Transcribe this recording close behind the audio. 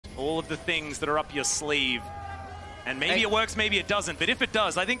all of the things that are up your sleeve. And maybe it works, maybe it doesn't. But if it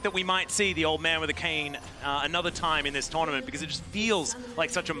does, I think that we might see the old man with a cane another time in this tournament, because it just feels like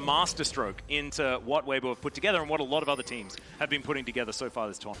such a masterstroke into what Weibo have put together and what a lot of other teams have been putting together so far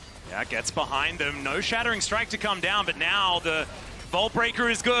this tournament. Yeah, gets behind them. No Shattering Strike to come down, but now the Vault Breaker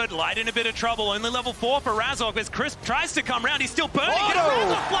is good. Light in a bit of trouble. Only level 4 for Razork as Crisp tries to come round. He's still burning it.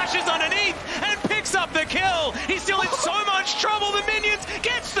 Razork flashes underneath and picks up the kill. He's still in so much trouble. The minions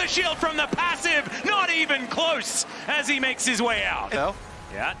gets the shield from the passive. Not even close as he makes his way out.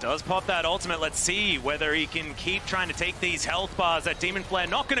 Yeah, does pop that ultimate. Let's see whether he can keep trying to take these health bars. That Demon Flare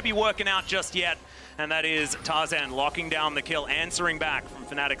not going to be working out just yet. And that is Tarzan locking down the kill, answering back from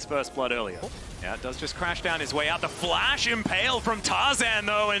Fnatic's first blood earlier. Yeah, it does just crash down his way out. The flash impale from Tarzan,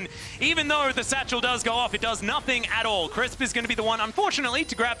 though, and even though the satchel does go off, it does nothing at all. Crisp is going to be the one, unfortunately,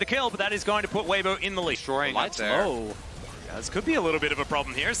 to grab the kill, but that is going to put Weibo in the lead. Destroying it there. Yeah, this could be a little bit of a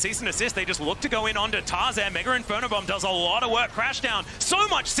problem here. Cease and assist, they just look to go in onto Tarzan. Mega Inferno Bomb does a lot of work. Crash down, so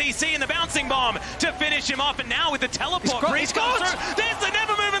much CC in the bouncing bomb to finish him off, and now with the teleport, Breeze comes through. There's the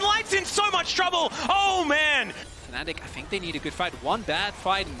Never Moving Lights in so much trouble. Oh, man. Fnatic, I think they need a good fight. One bad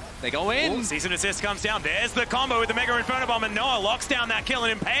fight, and they go in. Ooh, Cease and assist comes down. There's the combo with the Mega Inferno Bomb, and Noah locks down that kill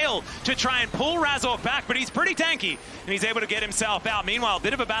and Impale to try and pull Razork back, but he's pretty tanky, and he's able to get himself out. Meanwhile, a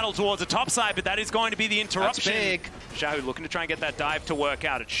bit of a battle towards the top side, but that is going to be the interruption. That's big. Xiaohu looking to try and get that dive to work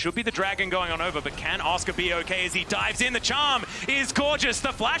out. It should be the Dragon going on over, but can Oscar be okay as he dives in? The charm is gorgeous.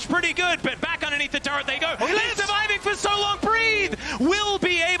 The flash pretty good, but back underneath the turret they go. They're surviving for so long. Breathe will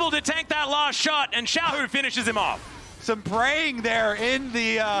be able to tank that last shot, and Xiaohu finishes him off. Some praying there in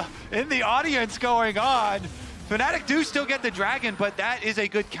the audience going on. Fnatic do still get the Dragon, but that is a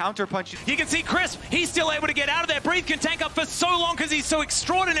good counter punch. You can see Crisp, he's still able to get out of there. Breathe can tank up for so long because he's so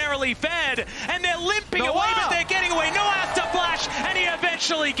extraordinarily fed, and they're limping away, but they're getting away. Noah has to flash, and he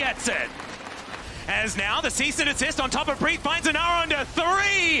eventually gets it. As now the cease and assist on top of Breathe finds an R under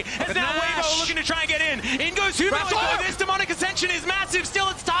 3. As now Weibo looking to try and get in. In goes Humanoid. This demonic ascension is massive. Still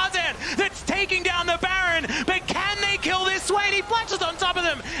it's Tarzan that's taking down the Baron. But can they kill this Swain? He flashes on top of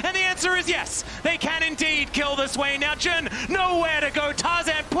them. And the answer is yes. They can indeed kill the Swain. Now Jin, nowhere to go.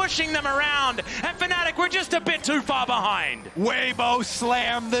 Tarzan pushing them around. And Fnatic were just a bit too far behind. Weibo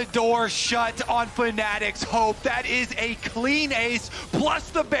slammed the door shut on Fnatic's hope. That is a clean ace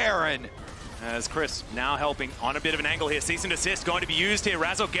plus the Baron. As Chris now helping on a bit of an angle here. Cease and assist going to be used here.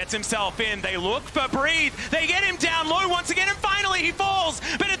 Razork gets himself in. They look for Breathe. They get him down low once again, and finally he falls.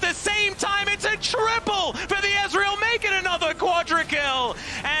 But at the same time, it's a triple for the Ezreal, making another quadra kill.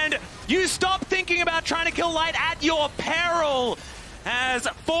 And you stop thinking about trying to kill Light at your peril. As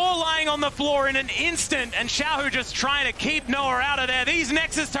 4 lying on the floor in an instant, and Xiaohu just trying to keep Noah out of there. These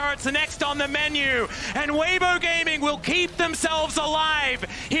Nexus turrets are next on the menu, and Weibo Gaming will keep themselves alive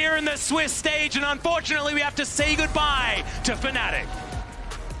here in the Swiss stage, and unfortunately we have to say goodbye to Fnatic.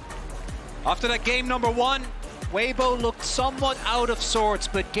 After that game number 1, Weibo looked somewhat out of sorts,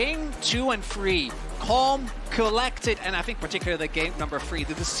 but game 2 and 3, calm, collected, and I think particularly the game number 3,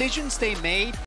 the decisions they made